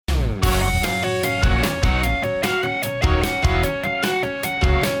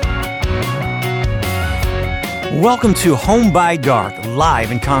Welcome to Home by Dark, live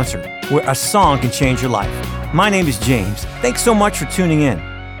in concert, where a song can change your life. My name is James. Thanks so much for tuning in.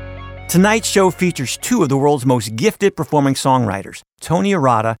 Tonight's show features two of the world's most gifted performing songwriters, Tony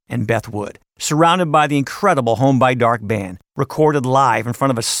Arata and Beth Wood, surrounded by the incredible Home by Dark band, recorded live in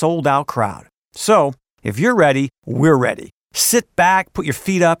front of a sold-out crowd. So, if you're ready, we're ready. Sit back, put your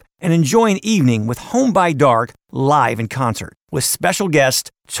feet up, and enjoy an evening with Home by Dark live in concert with special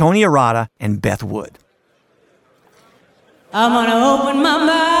guests Tony Arata and Beth Wood. I'm gonna open my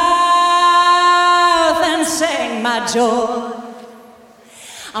mouth and sing my joy.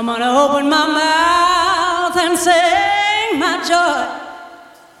 I'm gonna open my mouth and sing my joy.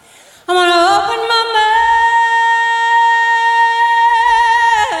 I'm gonna open my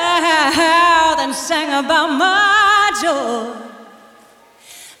mouth and sing about my joy.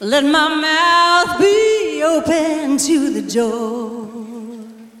 Let my mouth be open to the joy.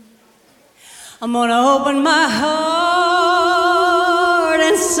 I'm gonna open my heart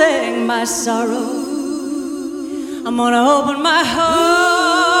and sing my sorrow. I'm gonna open my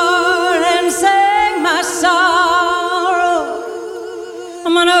heart and sing my sorrow.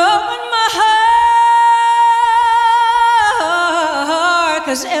 I'm gonna open my heart,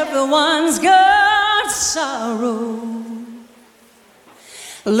 'cause everyone's got sorrow.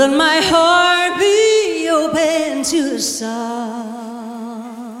 Let my heart be open to the sorrow.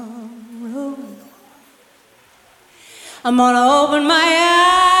 I'm gonna open my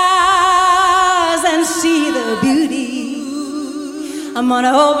eyes and see the beauty. I'm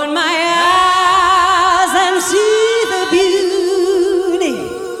gonna open my eyes and see the beauty.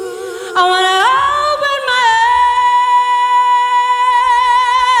 I wanna open my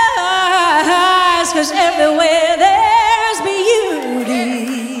eyes, 'cause everywhere there's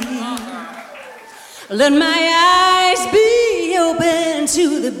beauty. Let my eyes be open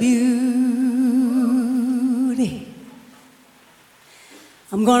to the beauty.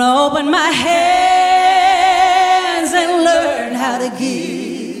 I'm gonna open my hands and learn how to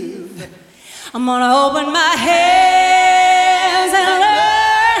give. I'm gonna open my hands and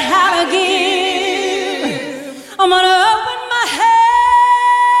learn how to give. I'm gonna open my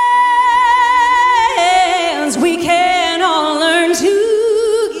hands. We can all learn to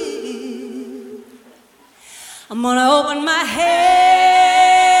give. I'm gonna open my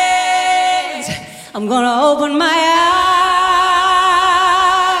hands. I'm gonna open my eyes.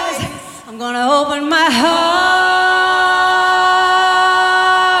 Open my heart,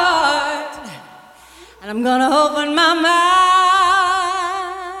 and I'm gonna open my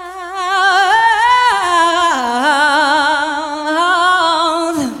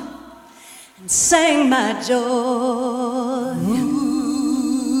mouth and sing my joy.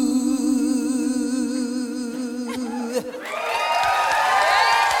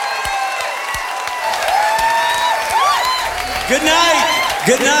 Good night.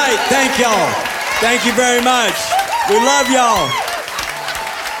 Good night. Thank y'all. Thank you very much. We love y'all.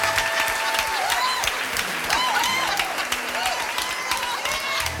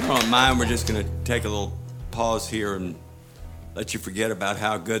 If you don't mind, we're just going to take a little pause here and let you forget about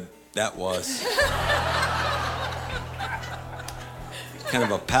how good that was. Kind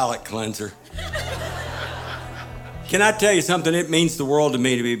of a palate cleanser. Can I tell you something? It means the world to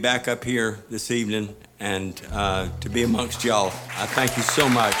me to be back up here this evening and to be amongst y'all. I thank you so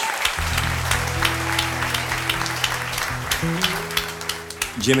much.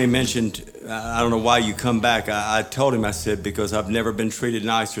 Jimmy mentioned, I don't know why you come back. I told him, I said, because I've never been treated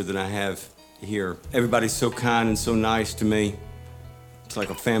nicer than I have here. Everybody's so kind and so nice to me. It's like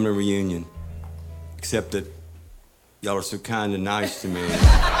a family reunion, except that y'all are so kind and nice to me.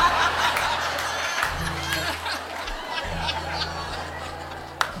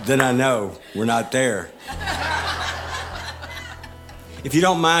 Then I know we're not there. If you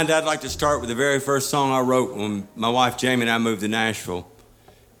don't mind, I'd like to start with the very first song I wrote when my wife Jamie and I moved to Nashville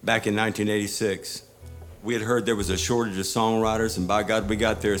back in 1986. We had heard there was a shortage of songwriters, and by God, we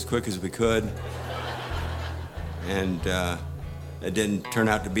got there as quick as we could. And it didn't turn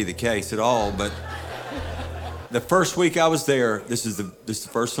out to be the case at all, but the first week I was there, this is the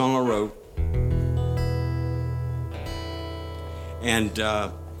first song I wrote. And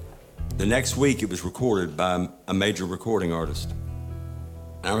the next week it was recorded by a major recording artist.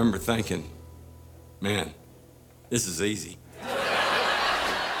 And I remember thinking, man, this is easy.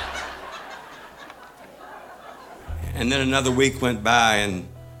 And then another week went by and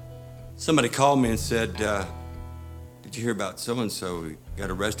somebody called me and said, did you hear about so-and-so who got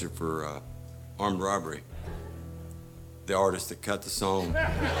arrested for armed robbery? The artist that cut the song.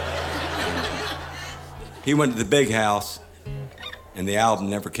 He went to the big house and the album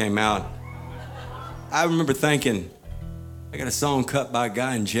never came out. I remember thinking, I got a song cut by a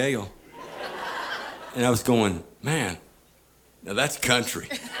guy in jail. And I was going, man, now that's country.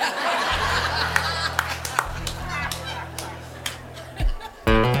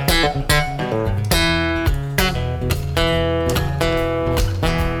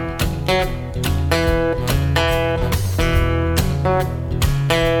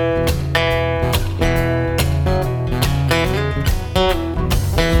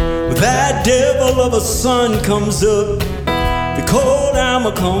 That devil of a sun comes up, the cold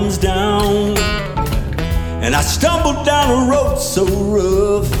hammer comes down, and I stumbled down a road so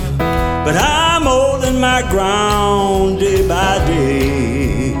rough, but I'm holding my ground day by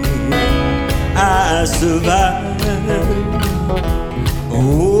day. I survive,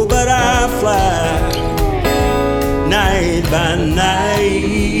 oh, but I fly night by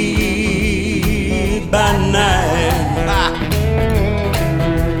night by night.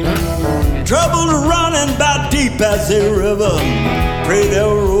 Trouble running by deep as a river, pray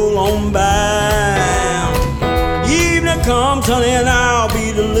they'll roll on by. Evening comes, honey, and I'll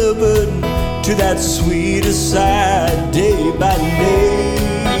be delivered to that sweeter side day by day.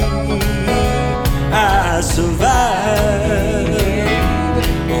 I survive,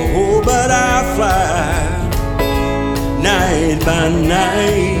 oh, but I fly night by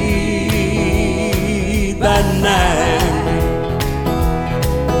night by night.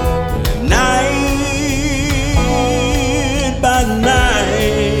 Night by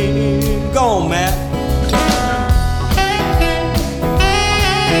night. Go on, Matt.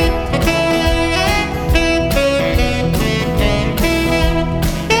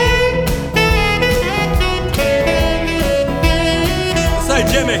 Say,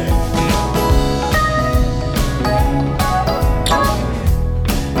 Jimmy.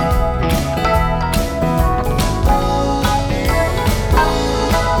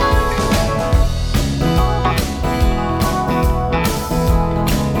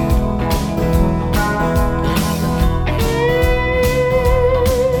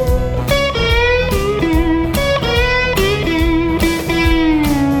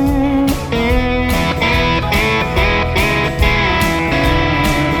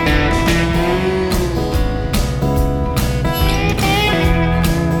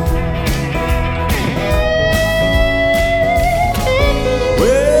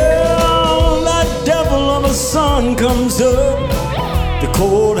 Comes up, the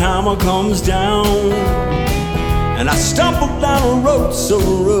cold hammer comes down, and I stumbled down a road so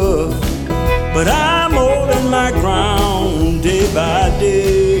rough, but I'm holding my ground day by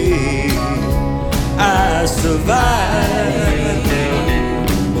day. I survive,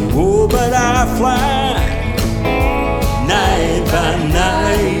 oh, but I fly night by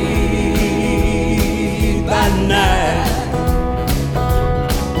night by night.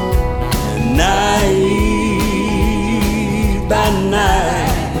 Night by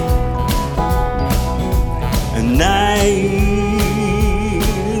night,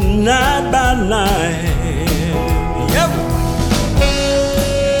 night by night. Yep.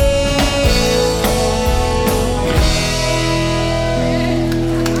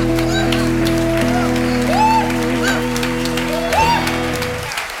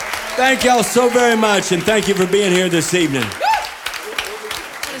 Thank y'all so very much, and thank you for being here this evening.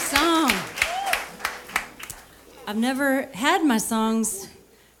 What a song. I've never had my songs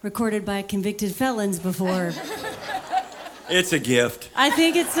recorded by convicted felons before. It's a gift. I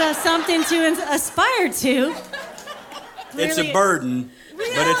think it's something to aspire to. It's a burden, but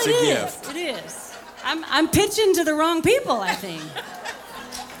it's a gift. It is. I'm pitching to the wrong people, I think.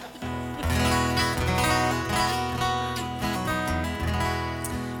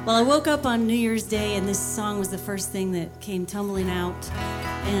 Well, I woke up on New Year's Day, and this song was the first thing that came tumbling out,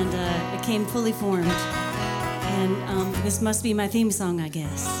 and it came fully formed. And this must be my theme song, I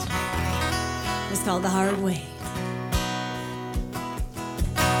guess. It's called The Hard Way.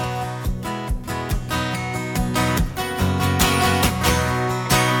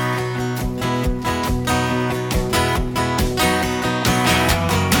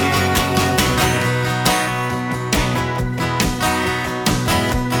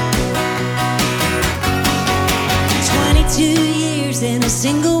 In a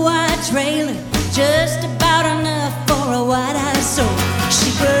single white trailer, just about enough for a white-eyed soul.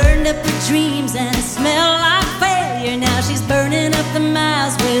 She burned up her dreams and it smelled like failure. Now she's burning up the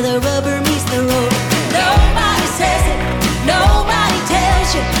miles where the rubber meets the road. Nobody says it, nobody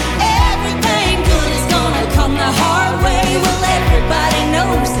tells you everything good is gonna come the hard way. Well, everybody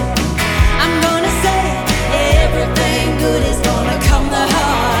knows it. I'm gonna say it, everything good is gonna come the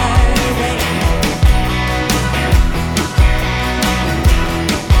hard way.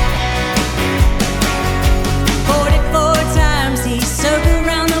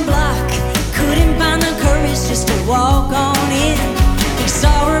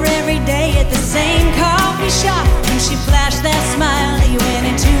 shot when she flashed that smile. He went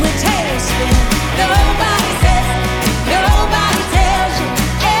into a tailspin. Nobody says, nobody tells you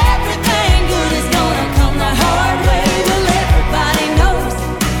everything good is gonna come the hard way. Well, everybody knows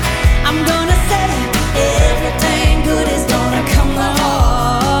I'm gonna say everything good is gonna come the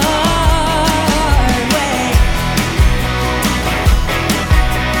hard way.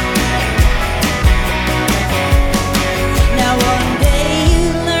 Now one day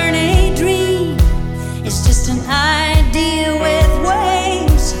you learn a dream, it's just an idea with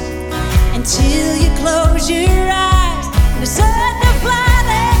wings, until you close your eyes and decide to fly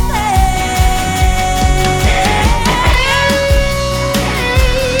that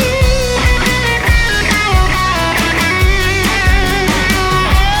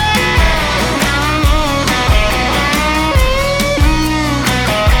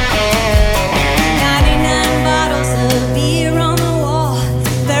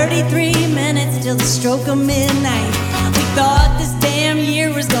stroke of midnight. We thought this damn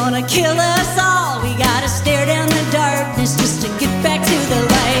year was gonna kill us all. We gotta stare down the darkness just to get back to the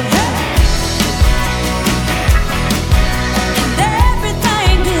light. And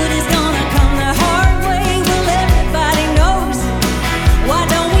everything good is gonna come the hard way. Well, everybody knows. Why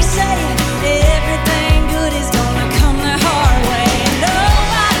don't we say everything good is gonna come the hard way? And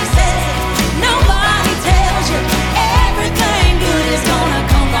nobody says it, nobody tells you everything good is gonna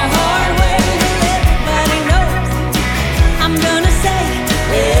come the hard way. I'm gonna say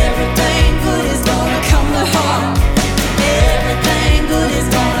everything good is gonna come the hard. Everything good is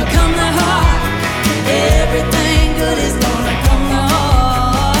gonna come the hard. Everything good is gonna come the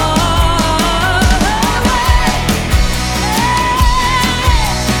hard way.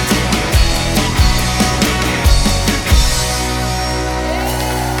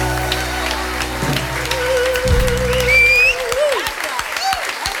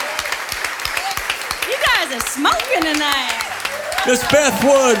 You guys are smoking tonight. Miss Beth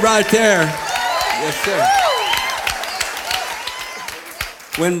Wood right there. Yes, sir.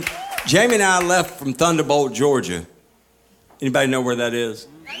 When Jamie and I left from Thunderbolt, Georgia, anybody know where that is?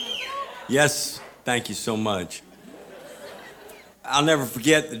 Yes, thank you so much. I'll never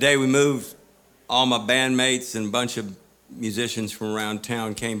forget the day we moved. All my bandmates and a bunch of musicians from around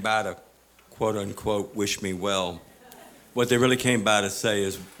town came by to, quote unquote, wish me well. What they really came by to say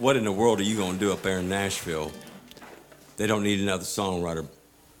is, what in the world are you going to do up there in Nashville? They don't need another songwriter.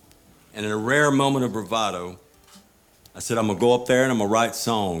 And in a rare moment of bravado, I said, I'm gonna go up there and I'm gonna write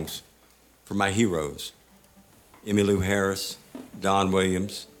songs for my heroes. Emmylou Harris, Don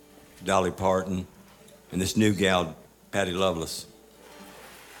Williams, Dolly Parton, and this new gal, Patti Loveless.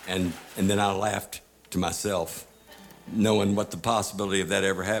 And then I laughed to myself, knowing what the possibility of that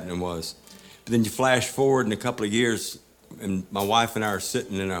ever happening was. But then you flash forward in a couple of years, and my wife and I are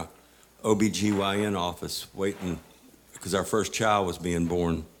sitting in a OBGYN office waiting, because our first child was being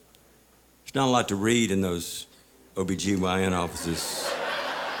born. There's not a lot to read in those OBGYN offices,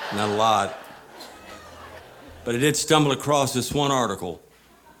 not a lot. But I did stumble across this one article,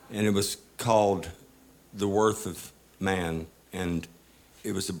 and it was called The Worth of Man, and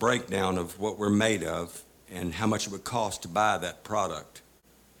it was a breakdown of what we're made of and how much it would cost to buy that product.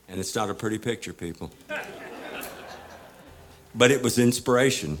 And it's not a pretty picture, people. But it was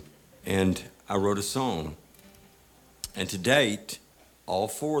inspiration, and I wrote a song. And to date, all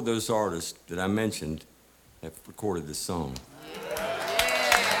four of those artists that I mentioned have recorded this song.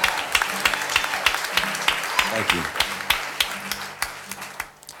 Thank you.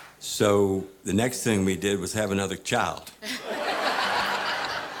 So the next thing we did was have another child.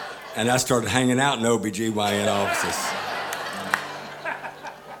 And I started hanging out in OBGYN offices.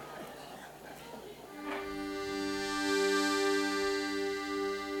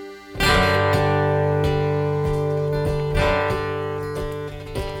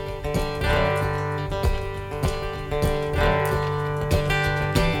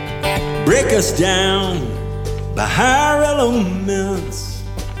 Break us down by higher elements,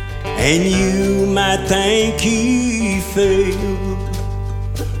 and you might think he failed.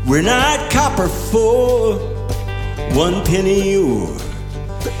 We're not copper for 1 penny or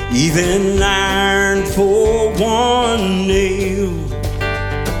even iron for 1 nail.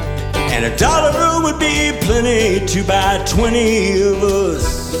 And $1 would be plenty to buy 20 of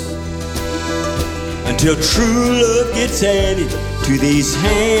us, until true love gets added to these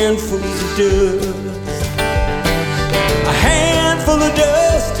handfuls of dust. A handful of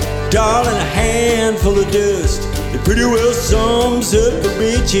dust, darling, a handful of dust. It pretty well sums up the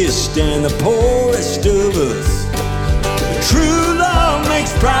richest and the poorest of us. But true love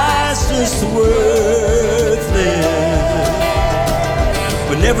makes priceless worthless.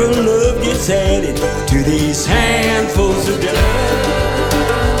 But Whenever love gets added to these handfuls of dust.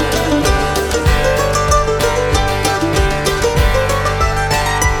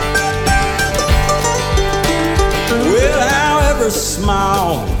 Well, however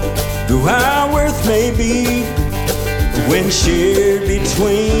small though our worth may be, when shared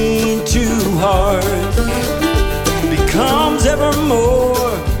between two hearts, becomes ever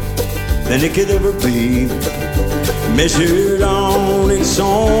more than it could ever be, measured on its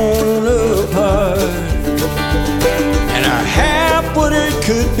own apart. And our half what it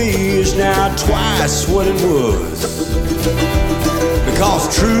could be is now twice what it was,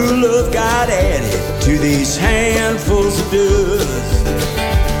 because true love got added to these handfuls of dust.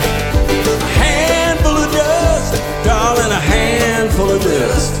 A handful of dust, darling, a handful of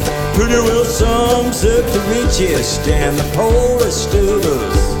dust pretty well sums up the richest and the poorest of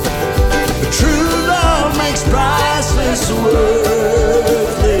us. But true love makes priceless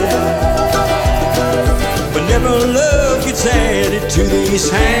worth living. Whenever love gets added to these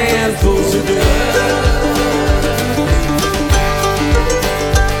handfuls of dust.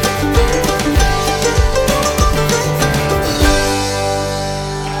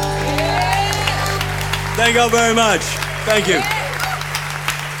 Thank you all very much. Thank you.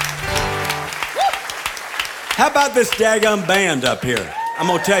 How about this daggum band up here? I'm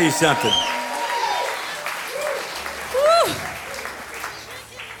gonna tell you something.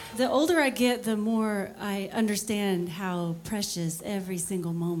 The older I get, the more I understand how precious every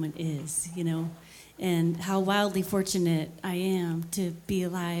single moment is, you know, and how wildly fortunate I am to be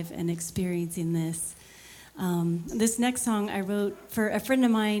alive and experiencing this. This next song I wrote for a friend of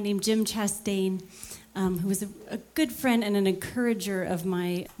mine named Jim Chastain, who was a good friend and an encourager of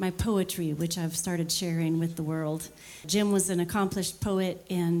my poetry, which I've started sharing with the world. Jim was an accomplished poet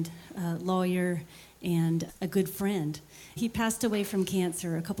and lawyer and a good friend. He passed away from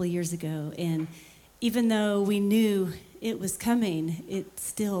cancer a couple of years ago, and even though we knew it was coming, it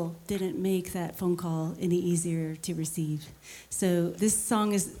still didn't make that phone call any easier to receive. So this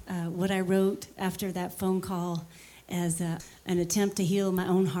song is what I wrote after that phone call as an attempt to heal my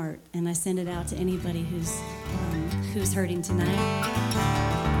own heart, and I send it out to anybody who's hurting tonight.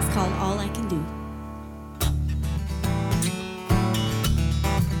 It's called All I Can Do.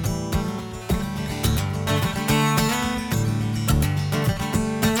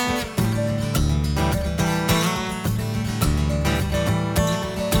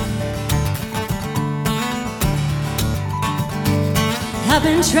 I've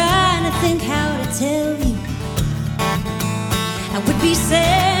been trying to think how to tell you I would be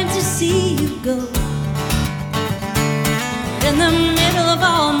sad to see you go. But in the middle of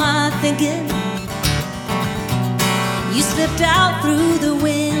all my thinking, you slipped out through the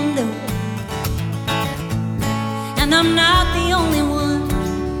window. And I'm not the only one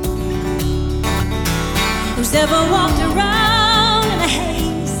who's ever walked around in a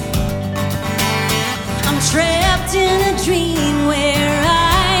haze. I'm trapped in a dream where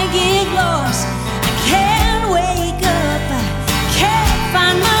I get lost. I can't wake up, I can't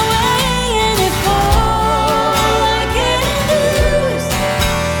find my way. And if all I can do is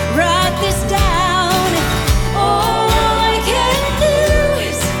write this down, if all I can do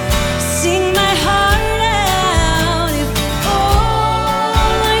is sing my heart out, if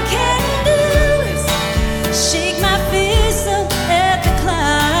all I can do is shake my fist up at the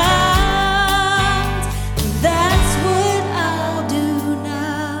clouds, that's what I'll do now.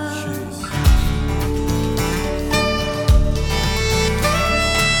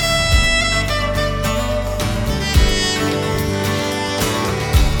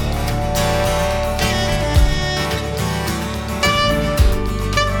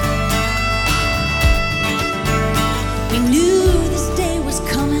 We knew this day was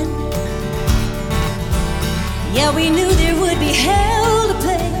coming. Yeah, we knew there would be hell to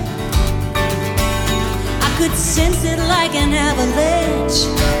pay. I could sense it like an avalanche,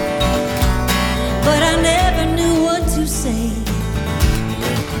 but I never knew what to say.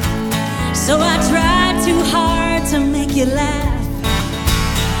 So I tried too hard to make you laugh.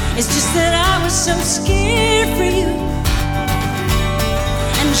 It's just that I was so scared for you.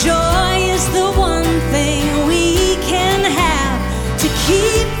 And joy is the one thing we can have to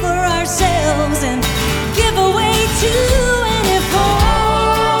keep for ourselves and give away to. And if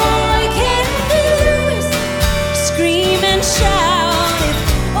all I can do is scream and shout, if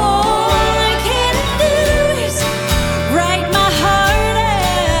all I can do is write my heart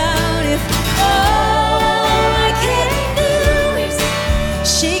out, if all I can do is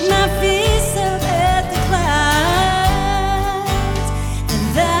shake my fist up at the clouds, then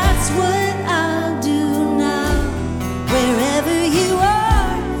that's what I'll do now. Wherever you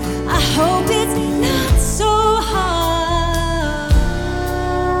are,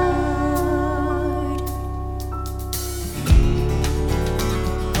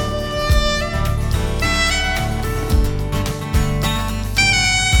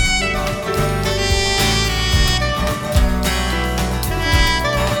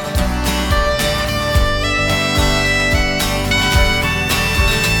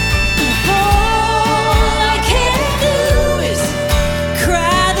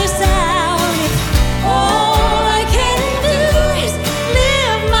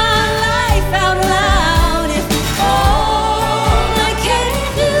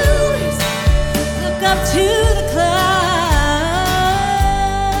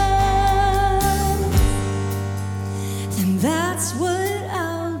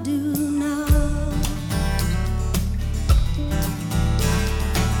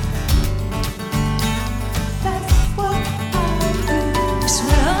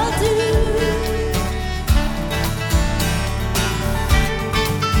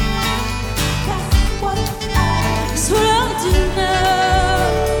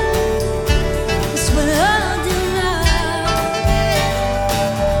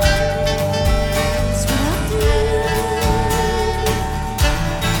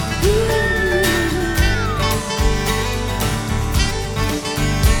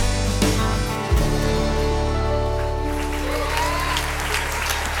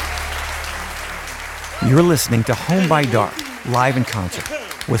 You're listening to Home by Dark, live in concert,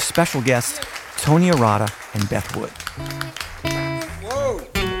 with special guests Tony Arata and Beth Wood. Whoa!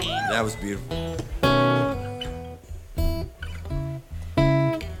 That was beautiful.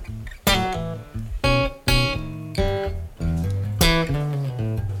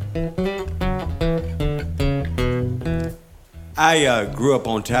 I grew up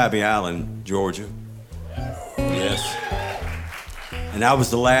on Tybee Island, Georgia. Yes. And I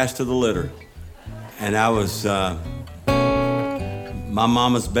was the last of the litter. And I was my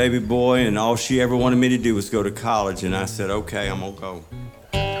mama's baby boy, and all she ever wanted me to do was go to college. And I said, okay, I'm gonna go.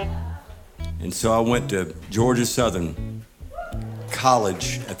 And so I went to Georgia Southern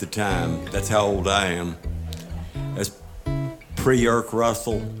College at the time. That's how old I am. That's pre-Irk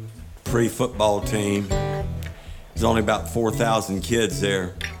Russell, pre-football team. There's only about 4,000 kids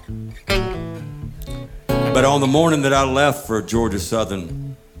there. But on the morning that I left for Georgia Southern,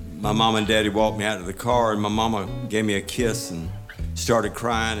 my mom and daddy walked me out to the car, and my mama gave me a kiss and started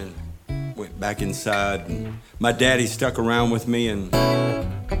crying and went back inside. And my daddy stuck around with me, and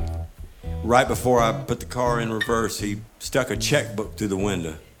right before I put the car in reverse, he stuck a checkbook through the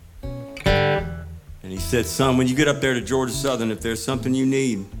window. And he said, son, when you get up there to Georgia Southern, if there's something you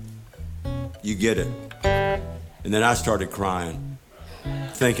need, you get it. And then I started crying,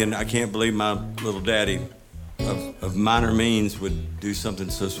 thinking, I can't believe my little daddy of minor means would do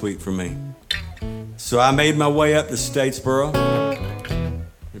something so sweet for me. So I made my way up to Statesboro.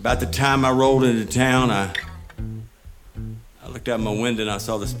 About the time I rolled into town, I looked out my window and I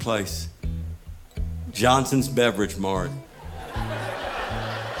saw this place, Johnson's Beverage Mart.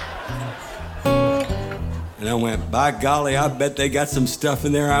 And I went, by golly, I bet they got some stuff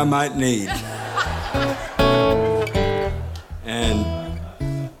in there I might need. And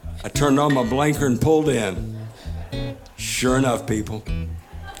I turned on my blinker and pulled in. Sure enough, people,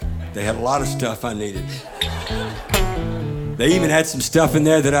 they had a lot of stuff I needed. They even had some stuff in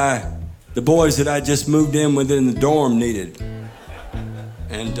there that the boys that I just moved in with in the dorm needed.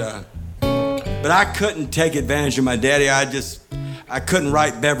 And, but I couldn't take advantage of my daddy. I couldn't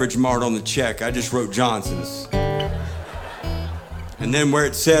write Beverage Mart on the check. I just wrote Johnson's. And then where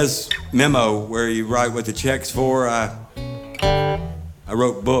it says memo, where you write what the check's for, I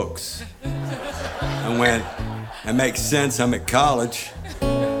wrote books. I went, that makes sense, I'm at college.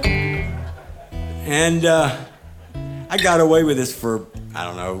 And I got away with this for, I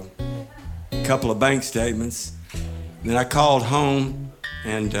don't know, a couple of bank statements. And then I called home,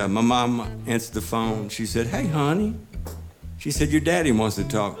 and my mom answered the phone. She said, hey, honey. She said, your daddy wants to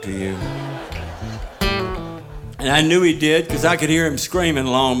talk to you. And I knew he did, because I could hear him screaming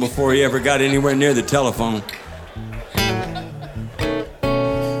long before he ever got anywhere near the telephone.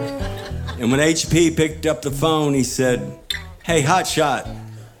 And when HP picked up the phone, he said, hey, hotshot,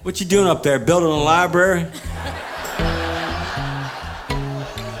 what you doing up there, building a library?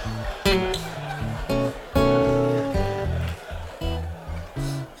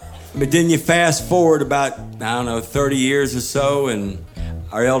 But then you fast forward about, 30 years or so, and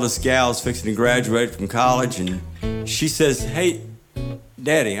our eldest gal's fixing to graduate from college, and she says, hey,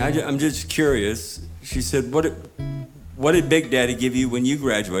 Daddy, I'm just curious. She said, what did Big Daddy give you when you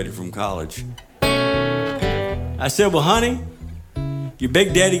graduated from college? I said, well, honey, your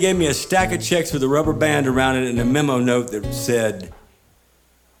Big Daddy gave me a stack of checks with a rubber band around it and a memo note that said,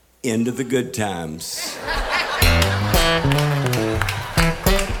 end of the good times.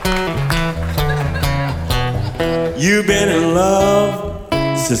 You've been in love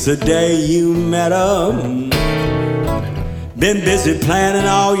since the day you met him. Been busy planning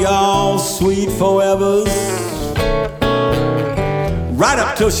all y'all sweet forevers. Right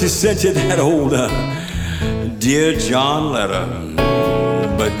up till she sent you that old Dear John letter.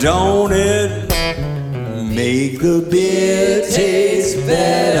 But don't it make the beer taste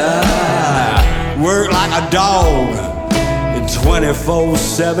better? Work like a dog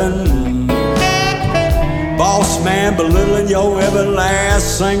 24/7. Boss man belittling your every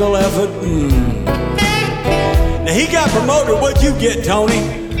last single effort. Now he got promoted, what you get, Tony?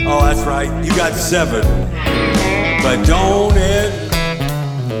 Oh, that's right, you got 7. But don't it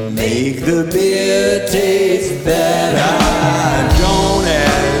make the beer taste better?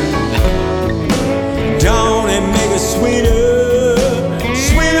 Don't it make it sweeter,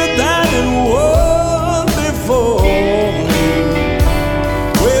 sweeter than it was before?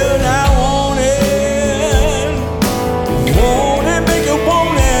 Well, now won't it make it,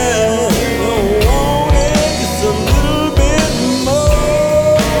 won't it just a little bit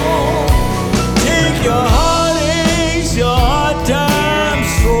more? Take your heartaches, your hard times,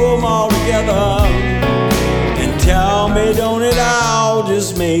 throw them all together, and tell me, don't it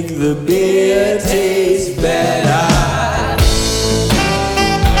make the beer taste better.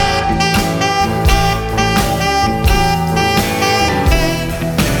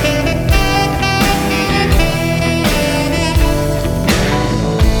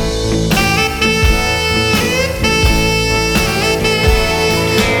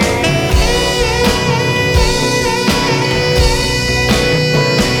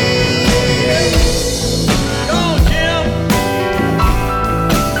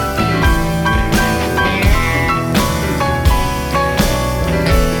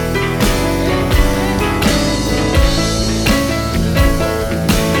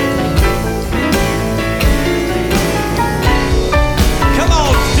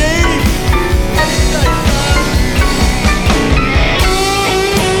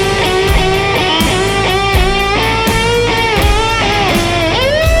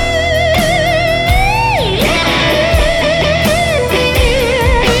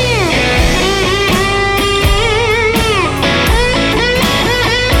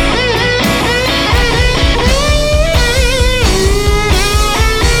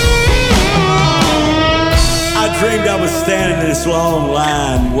 Long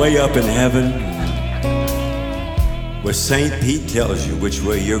line way up in heaven where St. Pete tells you which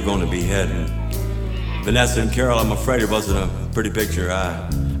way you're going to be heading. Vanessa and Carol, I'm afraid it wasn't a pretty picture. I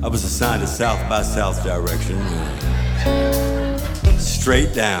was assigned to south by south direction,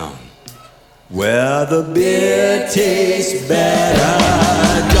 straight down where the beer tastes better.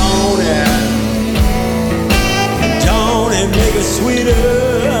 Don't it make it sweeter,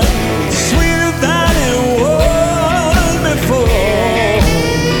 sweeter than it was before.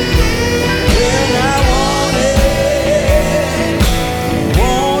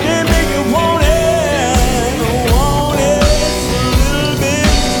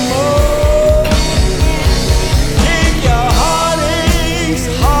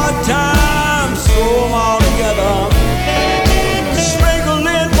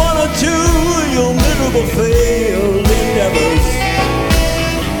 Failed endeavors,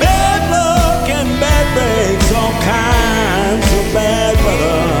 bad luck and bad breaks, all kinds of bad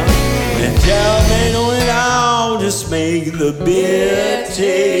weather. And tell me, no, it all just make the beer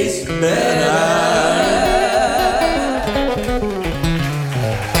taste better.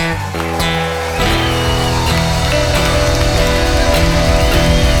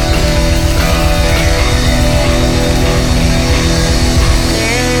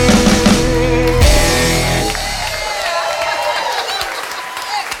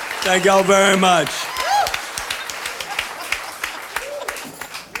 Thank y'all very much.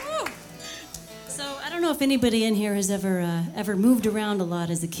 So I don't know if anybody in here has ever moved around a lot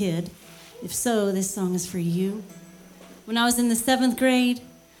as a kid. If so, this song is for you. When I was in the 7th grade,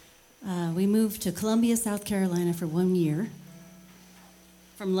 we moved to Columbia, South Carolina for 1 year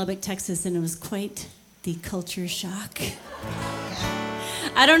from Lubbock, Texas, and it was quite the culture shock.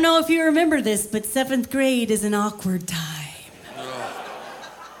 I don't know if you remember this, but 7th grade is an awkward time.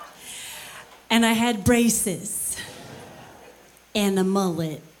 And I had braces and a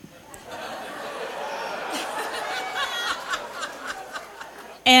mullet.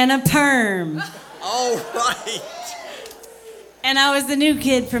 And a perm. All right. And I was the new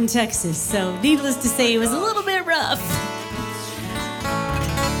kid from Texas, so needless to say, it was a little bit rough.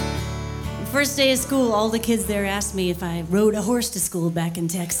 The first day of school, all the kids there asked me if I rode a horse to school back in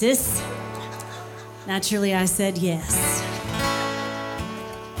Texas. Naturally, I said yes.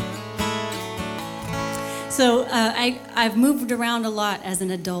 So I've moved around a lot as an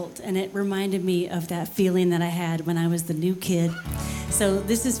adult, and it reminded me of that feeling that I had when I was the new kid. So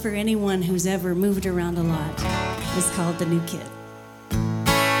this is for anyone who's ever moved around a lot. It's called The New Kid.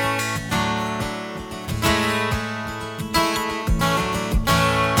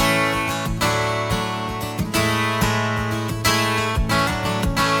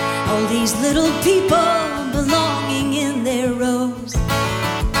 All these little people belonging in their rows,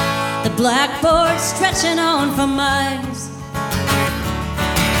 the blackboard stretching on for miles.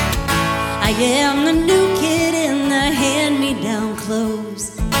 I am the new kid in the hand-me-down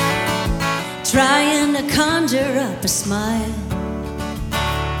clothes, trying to conjure up a smile.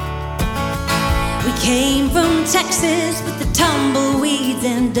 We came from Texas with the tumbleweeds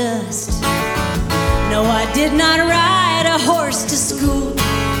and dust. No, I did not ride a horse to school.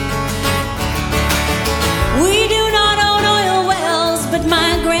 We do not own oil wells, but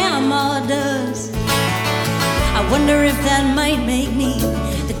my grandma does. I wonder if that might make me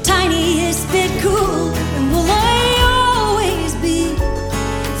the tiniest bit cool. And will I always be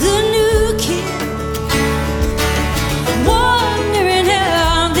the new kid, wondering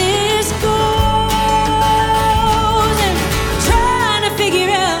how this goes, and trying to figure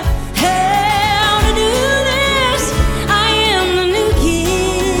out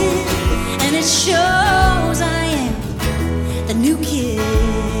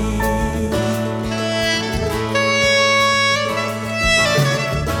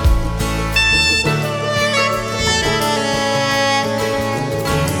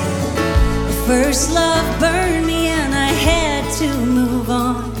First love burned me and I had to move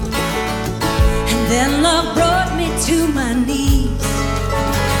on. And then love brought me to my knees.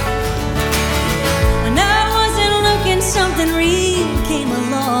 When I wasn't looking, something real came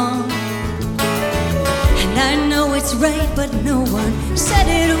along. And I know it's right, but no one said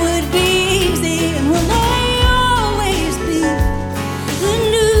it would be easy. And will I always be the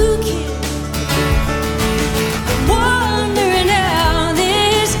new kid, wondering how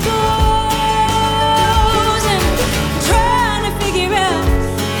this goes, and trying to figure out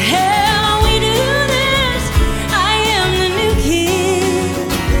how we do this. I am the new kid,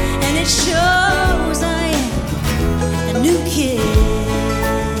 and it shows I am a new kid.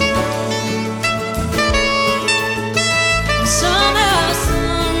 Somehow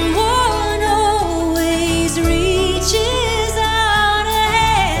someone always reaches out a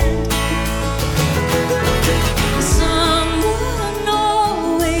hand. Someone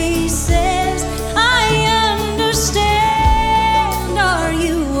always says, I understand. Are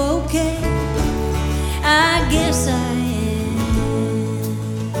you okay? I guess I am.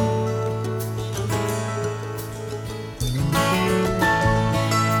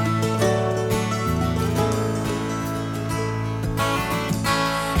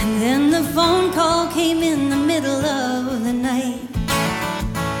 And then the phone call came in the middle of the night,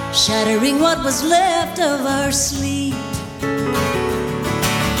 shattering what was left of our sleep.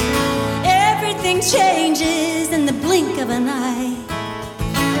 Everything changes in the blink of an eye.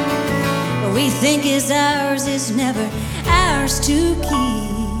 What we think is ours is never ours to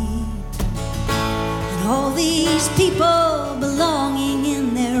keep. And all these people belonging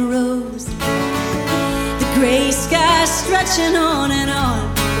in their rows, the gray sky stretching on and on,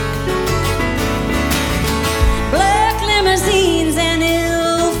 black limousines and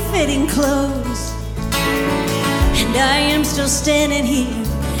ill-fitting clothes. And I am still standing here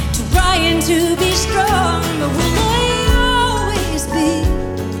trying to be strong. But will I always be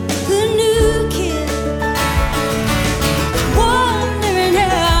the new kid, wondering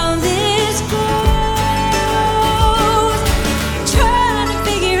how this goes, trying to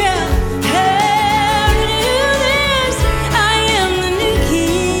figure out how to do this. I am the new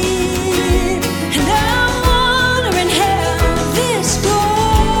kid, and I'm wondering how this goes.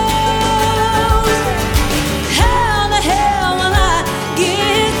 How the hell will I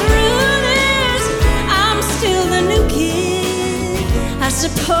get through this? I'm still the new kid. I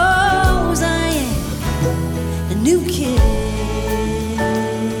suppose I am the new kid.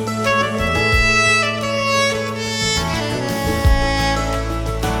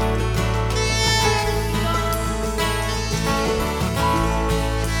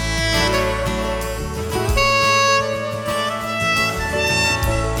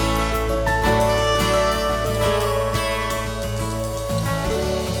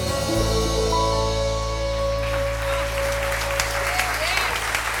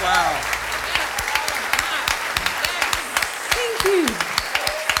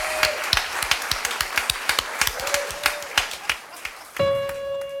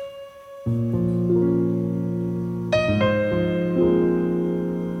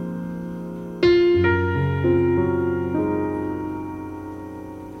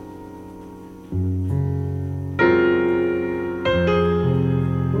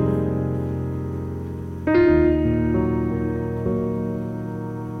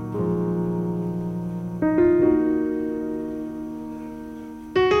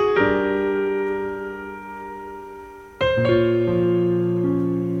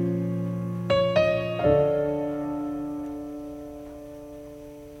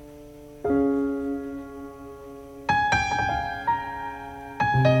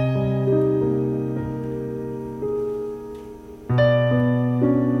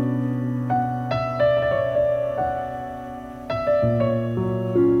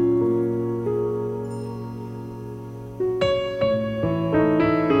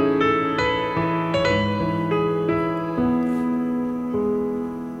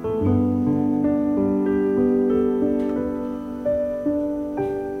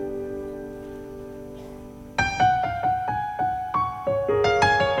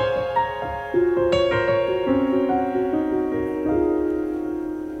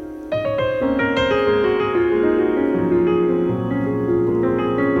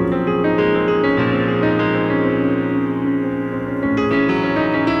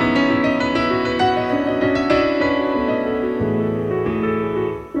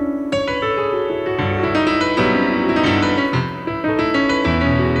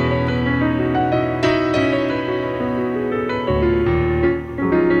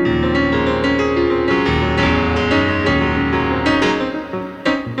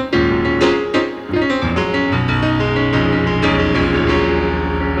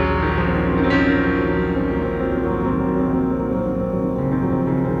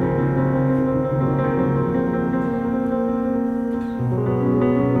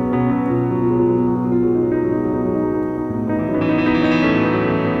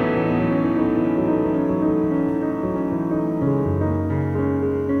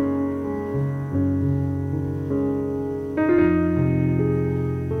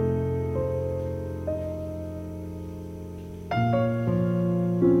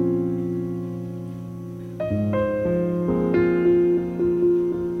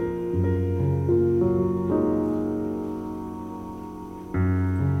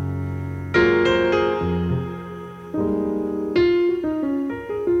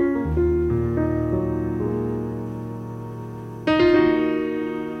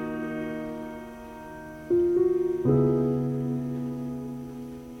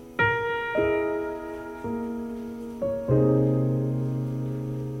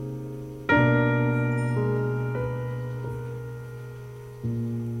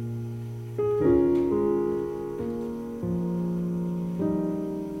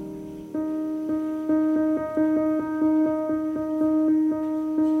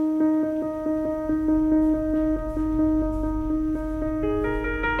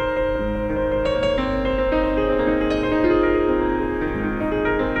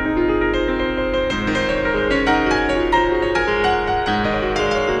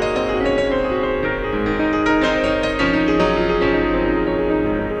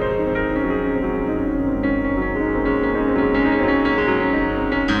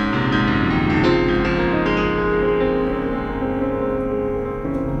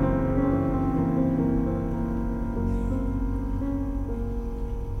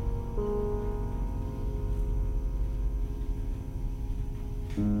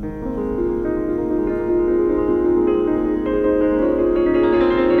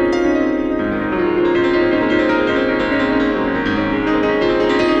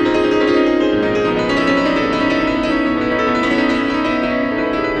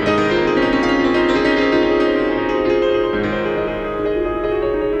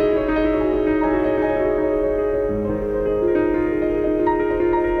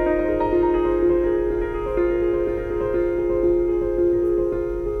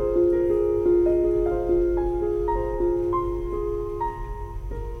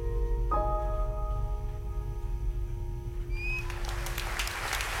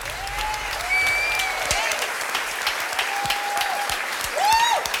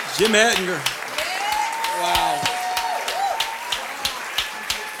 Jim Ettinger. Wow.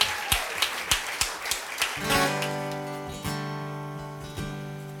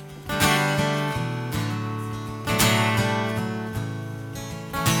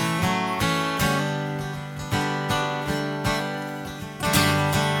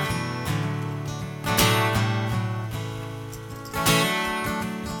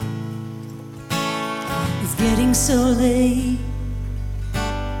 It's getting so late.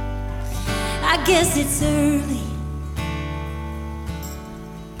 I guess it's early.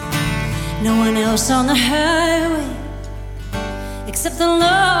 No one else on the highway except the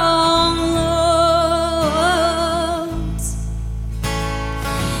long roads.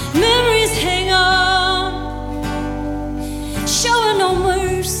 Memories hang on, showing no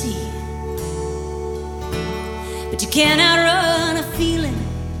mercy. But you can't outrun a feeling,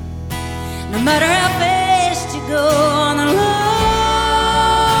 no matter how fast you go on the long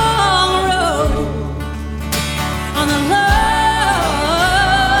road. On the long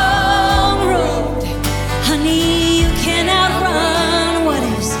road, honey, you can't outrun what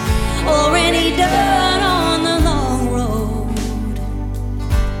is already done on the long road.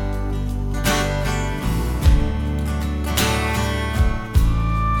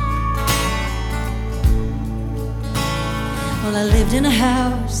 Well, I lived in a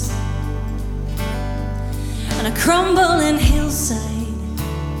house on a crumbling hillside.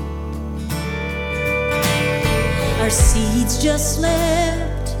 Our seeds just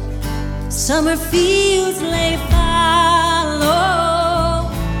slept, summer fields lay fallow,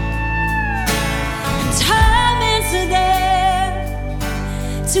 and time answered there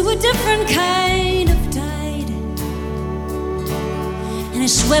to a different kind of tide, and it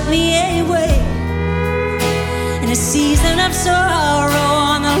swept me away in a season of sorrow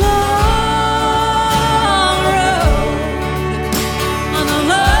on the long road. On the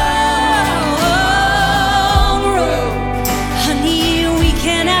long road, honey, we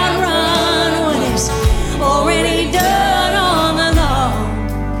can't outrun what is already done on the long,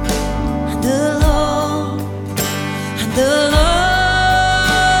 and the long, and the long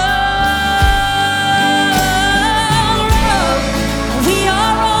road. We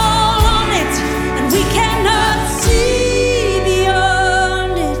are all on it, and we cannot see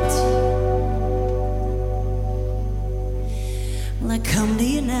beyond it. Well, I come to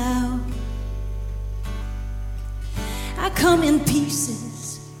you now. I come in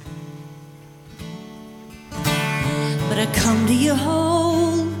pieces, but I come to you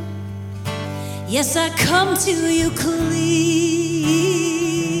whole. Yes, I come to you clean.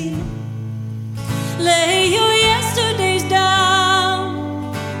 Lay your yesterdays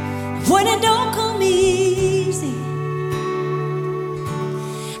down when it don't come easy.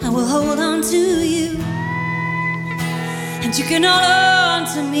 I will hold on to you, and you can hold on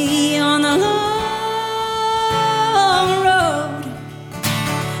to me on the long road.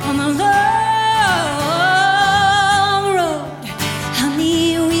 On the long road,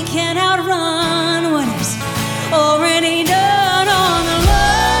 honey, we can't outrun what is already done on the long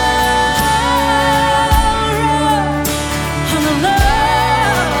road. On the long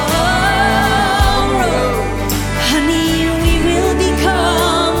road, honey, we will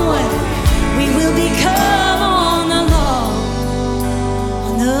become what we will become on the long,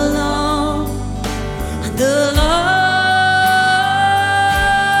 on the long, on the long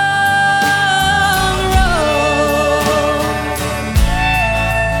road.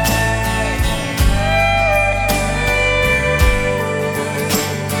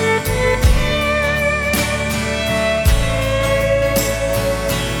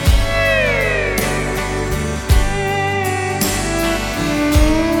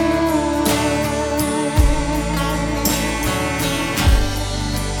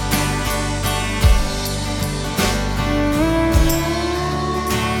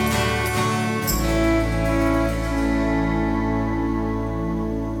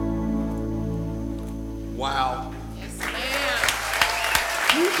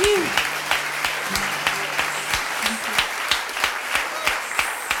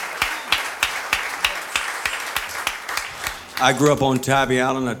 I grew up on Tybee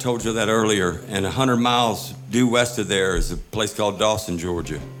Island, I told you that earlier, and 100 miles due west of there is a place called Dawson,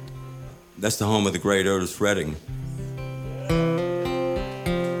 Georgia. That's the home of the great Otis Redding.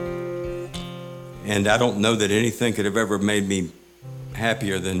 And I don't know that anything could have ever made me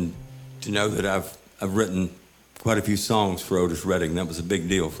happier than to know that I've written quite a few songs for Otis Redding. That was a big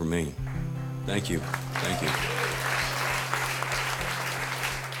deal for me. Thank you. Thank you.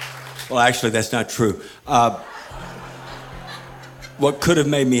 Well, actually, that's not true. What could have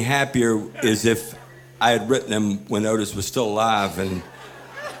made me happier is if I had written them when Otis was still alive and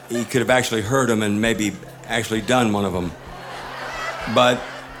he could have actually heard them and maybe actually done one of them. But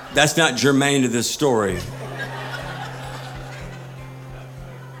that's not germane to this story.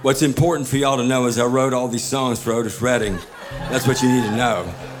 What's important for y'all to know is I wrote all these songs for Otis Redding. That's what you need to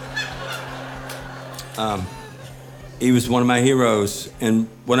know. He was one of my heroes. And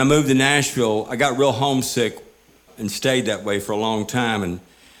when I moved to Nashville, I got real homesick and stayed that way for a long time. And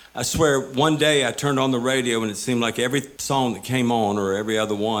I swear, one day I turned on the radio and it seemed like every song that came on, or every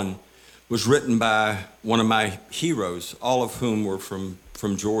other one, was written by one of my heroes, all of whom were from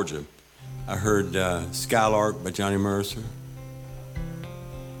Georgia. I heard Skylark by Johnny Mercer.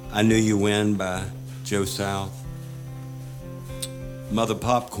 I Knew You When by Joe South. Mother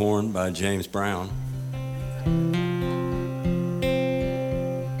Popcorn by James Brown.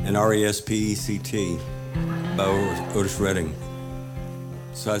 And R-E-S-P-E-C-T by Otis Redding.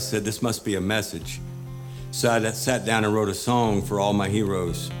 So I said, this must be a message. So I sat down and wrote a song for all my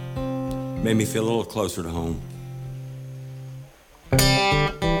heroes. Made me feel a little closer to home.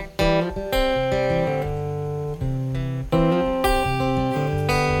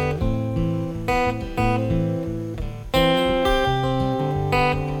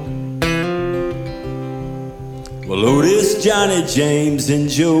 Well, Otis, Johnny, James, and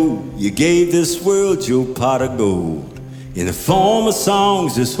Joe, you gave this world your pot of gold in the form of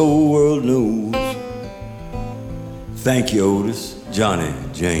songs this whole world knows. Thank you, Otis, Johnny,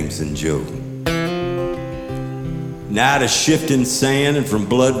 James, and Joe. Now out of shifting sand and from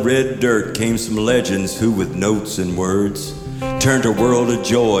blood-red dirt came some legends who with notes and words turned a world of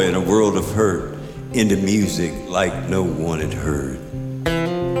joy and a world of hurt into music like no one had heard.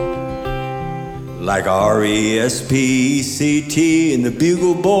 Like R-E-S-P-E-C-T and the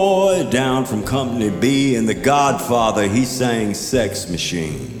Bugle Boy down from Company B and the Godfather, he sang Sex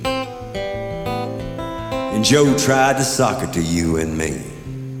Machine. And Joe tried to sock it to you and me.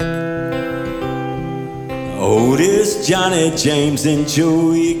 Otis, Johnny, James, and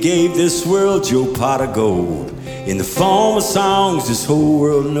Joe, you gave this world your pot of gold in the form of songs this whole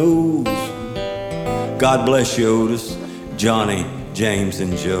world knows. God bless you, Otis, Johnny, James,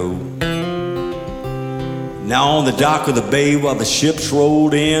 and Joe. Now on the dock of the bay while the ships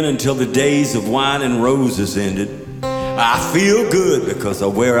rolled in until the days of wine and roses ended, I feel good because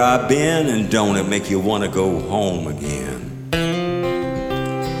of where I've been, and don't it make you want to go home again?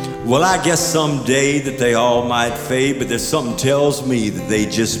 Well, I guess someday that they all might fade, but there's something tells me that they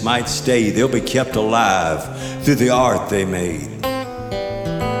just might stay. They'll be kept alive through the art they made.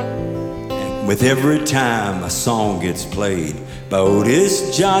 And with every time a song gets played, by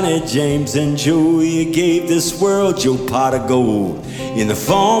Otis, Johnny, James, and Joe, you gave this world your pot of gold in the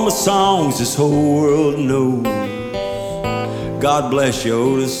form of songs this whole world knows. God bless you,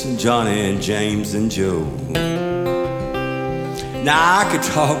 Otis, and Johnny, and James, and Joe. Now, I could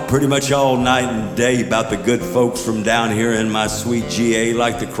talk pretty much all night and day about the good folks from down here in my sweet GA,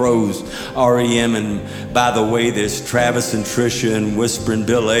 like the Crows, REM, and by the way, there's Travis and Trisha and Whispering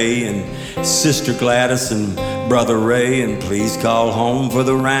Bill A, and Sister Gladys and Brother Ray, and please call home for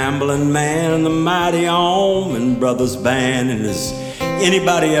the Rambling Man and the Mighty Om and Brothers Band. And does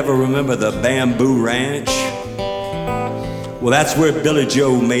anybody ever remember the Bamboo Ranch? Well, that's where Billy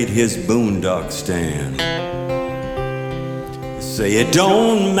Joe made his boondock stand. Say it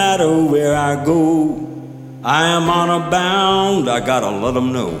don't matter where I go, I am honor bound, I gotta let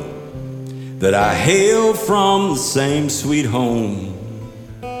them know that I hail from the same sweet home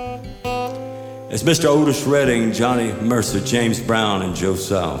as Mr. Otis Redding, Johnny Mercer, James Brown, and Joe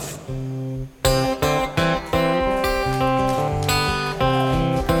South.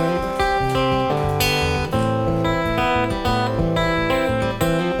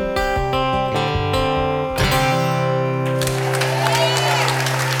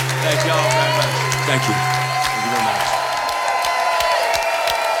 Thank you. Thank you very much.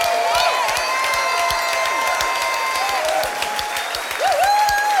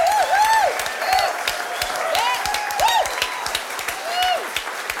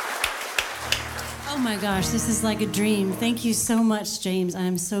 gosh, this is like a dream. Thank you so much, James. I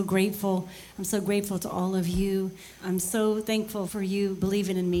am so grateful. I'm so grateful to all of you. I'm so thankful for you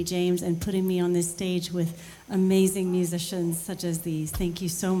believing in me, James, and putting me on this stage with amazing musicians such as these. Thank you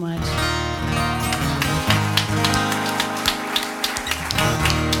so much.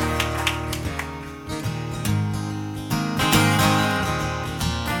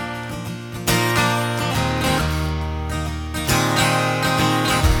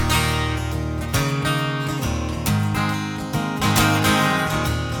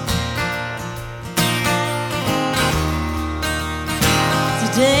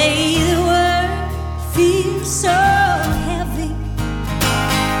 Today the world feels so heavy.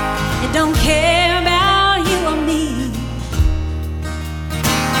 It don't care about you or me.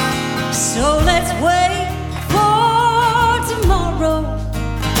 So let's wait for tomorrow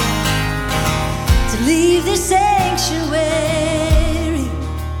to leave this sanctuary.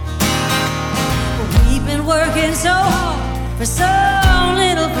 We've been working so hard for so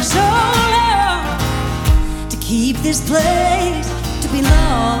little, for so long, to keep this place to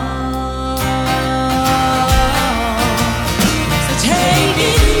belong. So take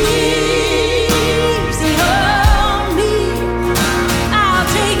it easy on me. I'll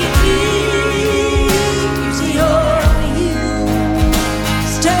take it easy on you.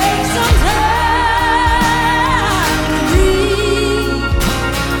 Just take some time to breathe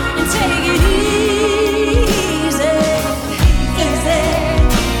and take it easy, easy,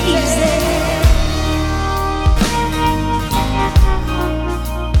 easy.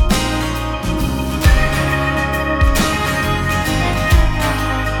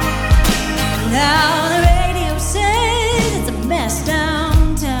 Now the radio says it's a mess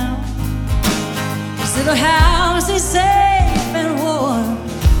downtown. This little house is safe and warm.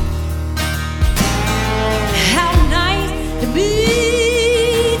 How nice to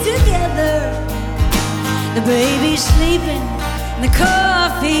be together. The baby's sleeping and the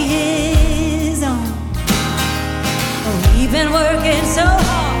coffee is on. We've been working so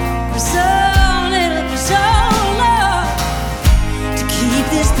hard for so little, for so long, to keep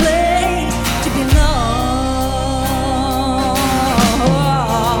this place to belong.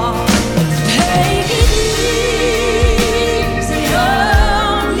 Take it easy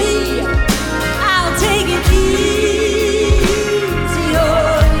on me. I'll take it easy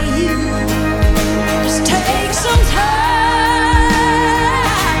on you. Just take some time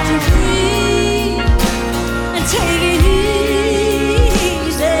to breathe and take it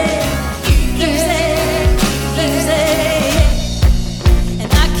easy, easy, easy. And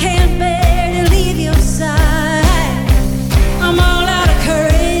I can't bear to leave your side. I'm all out of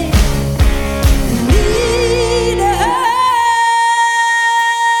courage and need a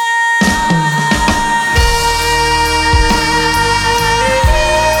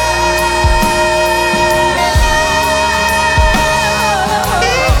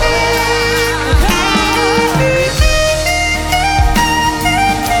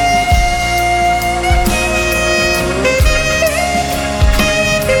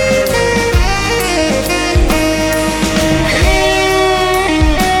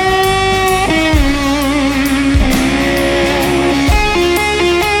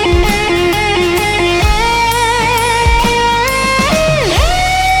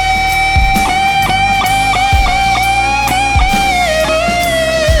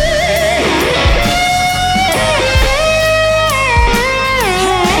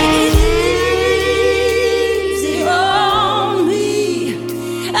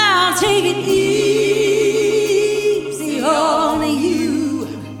take it easy on you.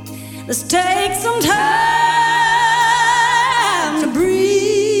 Let's take some time to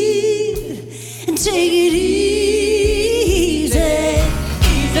breathe and take it easy.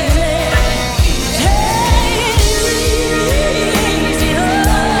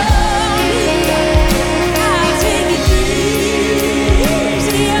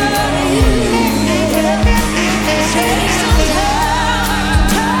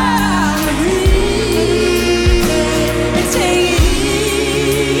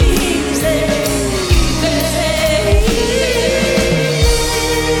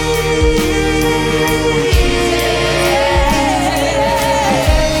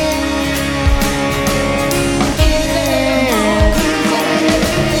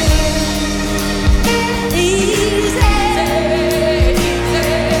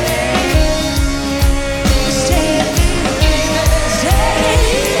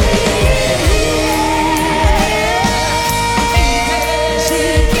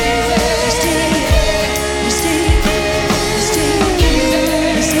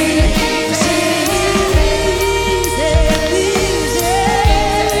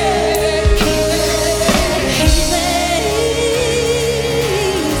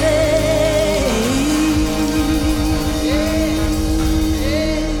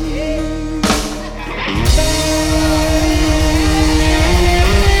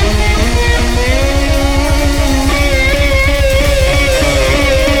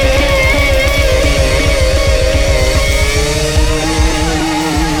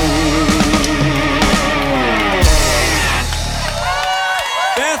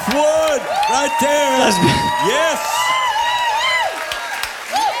 Right there. Yes.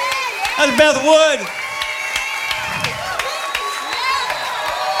 That's Beth Wood.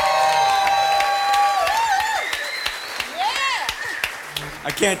 I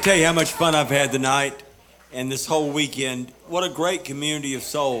can't tell you how much fun I've had tonight and this whole weekend. What a great community of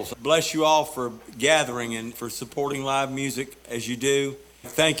souls. Bless you all for gathering and for supporting live music as you do.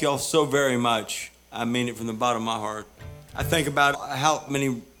 Thank you all so very much. I mean it from the bottom of my heart. I think about how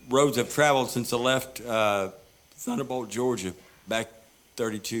many roads I've traveled since I left Thunderbolt, Georgia, back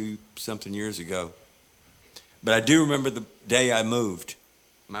 32-something years ago. But I do remember the day I moved.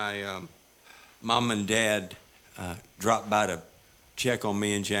 My mom and dad dropped by to check on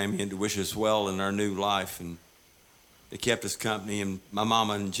me and Jamie and to wish us well in our new life, and they kept us company. And my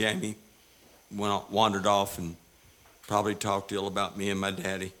mama and Jamie wandered off and probably talked ill about me and my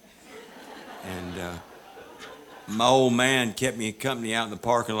daddy. And my old man kept me company out in the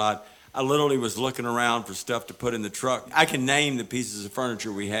parking lot. I literally was looking around for stuff to put in the truck. I can name the pieces of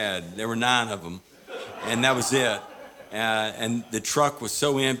furniture we had. There were 9 of them, and that was it. And the truck was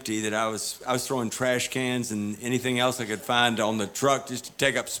so empty that I was throwing trash cans and anything else I could find on the truck just to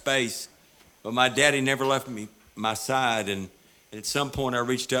take up space. But my daddy never left my side, and at some point I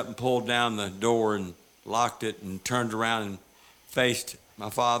reached up and pulled down the door and locked it and turned around and faced my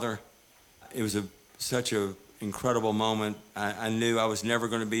father. It was such an incredible moment. I knew I was never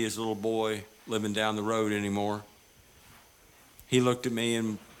going to be his little boy living down the road anymore. He looked at me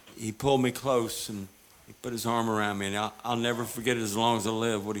and he pulled me close and he put his arm around me, and I'll never forget it as long as I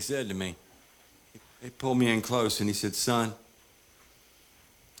live, what he said to me. He pulled me in close and he said, "Son,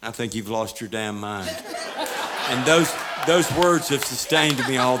 I think you've lost your damn mind." And those words have sustained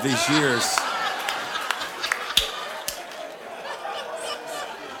me all these years.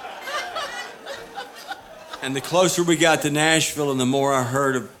 And the closer we got to Nashville and the more I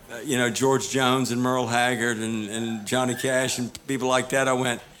heard of, George Jones and Merle Haggard and Johnny Cash and people like that, I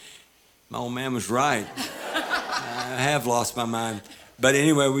went, my old man was right. I have lost my mind. But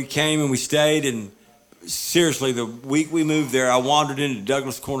anyway, we came and we stayed, and seriously, the week we moved there, I wandered into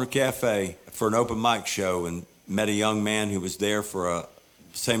Douglas Corner Cafe for an open mic show and met a young man who was there for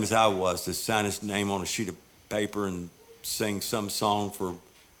same as I was, to sign his name on a sheet of paper and sing some song for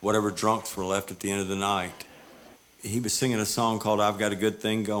whatever drunks were left at the end of the night. He was singing a song called "I've Got a Good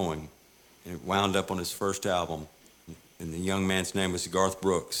Thing Going," and it wound up on his first album. And the young man's name was Garth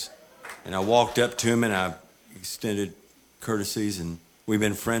Brooks. And I walked up to him and I extended courtesies, and we've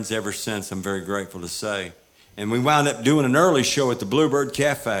been friends ever since, I'm very grateful to say. And we wound up doing an early show at the Bluebird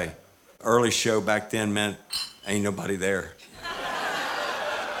Cafe. Early show back then meant ain't nobody there.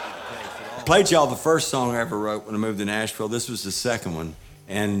 I played y'all the first song I ever wrote when I moved to Nashville. This was the second one.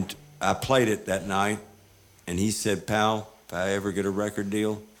 And I played it that night, and he said, "Pal, if I ever get a record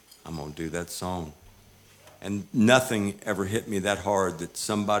deal, I'm gonna do that song." And nothing ever hit me that hard that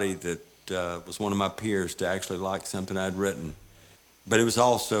somebody that was one of my peers to actually like something I'd written. But it was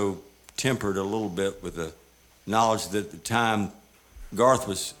also tempered a little bit with the knowledge that at the time Garth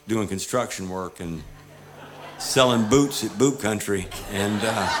was doing construction work and selling boots at Boot Country, and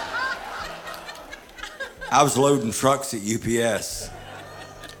I was loading trucks at UPS.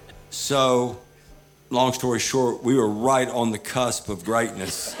 So, long story short, we were right on the cusp of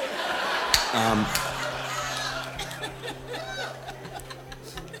greatness.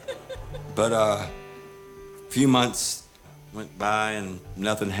 But a few months went by and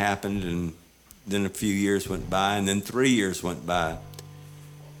nothing happened, and then a few years went by, and then 3 years went by.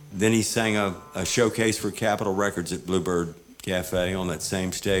 Then he sang a showcase for Capitol Records at Bluebird Cafe on that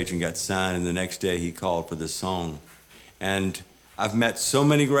same stage and got signed, and the next day he called for this song. And I've met so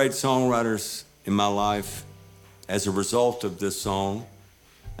many great songwriters in my life as a result of this song.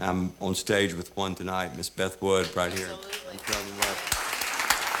 I'm on stage with one tonight, Miss Beth Wood, right here.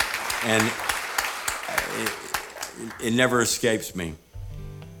 And it never escapes me.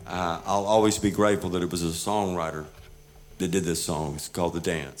 I'll always be grateful that it was a songwriter that did this song. It's called The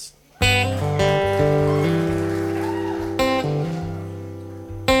Dance.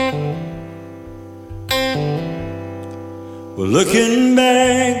 Well, looking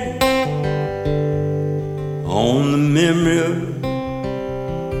back on the memory of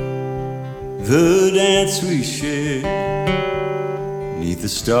the dance we shared beneath the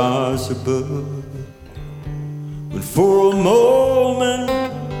stars above, when for a moment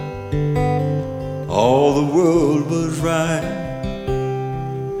all the world was right,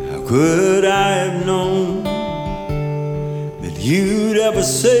 how could I have known that you'd ever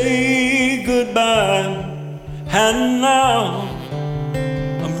say goodbye? And now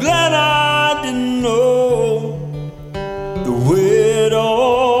I'm glad I didn't know the way it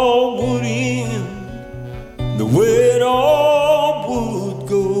all would end.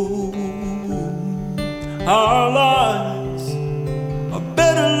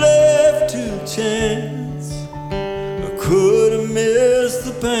 chance, I could have missed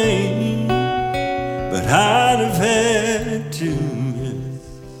the pain, but I'd have had to miss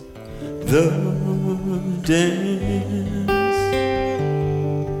the dance.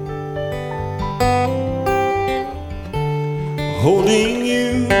 Holding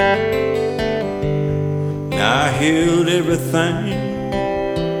you, I held everything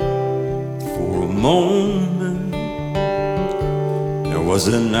for a moment. There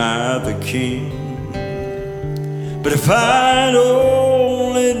wasn't I the king, but if I'd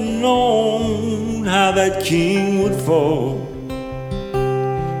only known how that king would fall,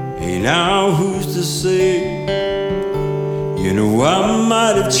 hey, now who's to say? You know, I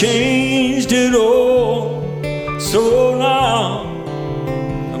might have changed it all. So now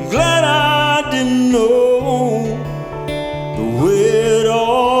I'm glad I didn't know the way it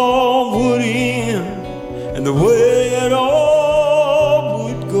all would end and the way it all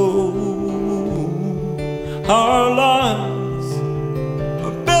would go. Our lives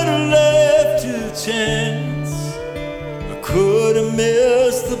are better left to chance. I could have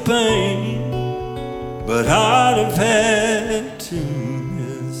missed the pain, but I'd have had to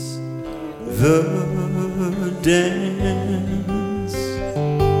miss the dance.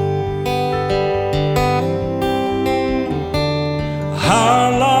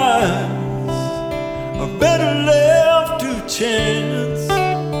 Our lives are better left to chance.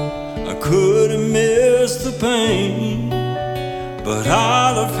 I could have missed the pain, but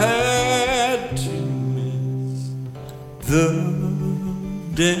I'd have had to miss the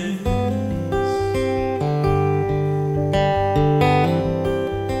dance.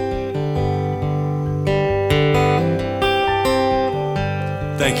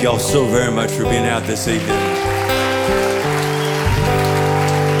 Thank y'all so very much for being out this evening.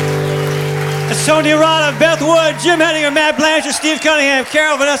 It's Tony Arata, Beth Wood, Jim Henninger, Matt Blanchard, Steve Cunningham,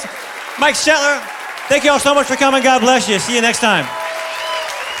 Carol Vanessa, Mike Shetler. Thank you all so much for coming. God bless you. See you next time.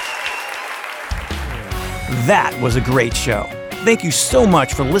 That was a great show. Thank you so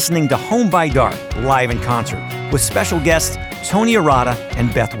much for listening to Home by Dark live in concert with special guests Tony Arata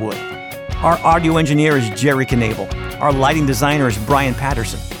and Beth Wood. Our audio engineer is Jerry Knable. Our lighting designer is Brian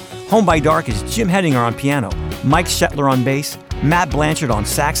Patterson. Home by Dark is Jim Henninger on piano, Mike Shetler on bass, Matt Blanchard on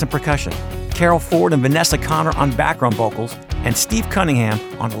sax and percussion, Carol Ford and Vanessa Connor on background vocals, and Steve Cunningham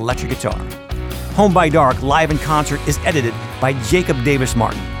on electric guitar. Home by Dark live in concert is edited by Jacob Davis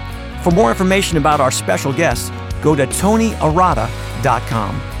Martin. For more information about our special guests, go to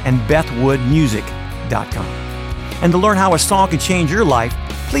TonyArata.com and BethWoodMusic.com. And to learn how a song can change your life,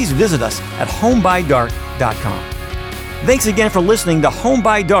 please visit us at HomeByDark.com. Thanks again for listening to Home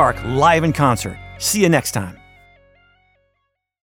by Dark live in concert. See you next time.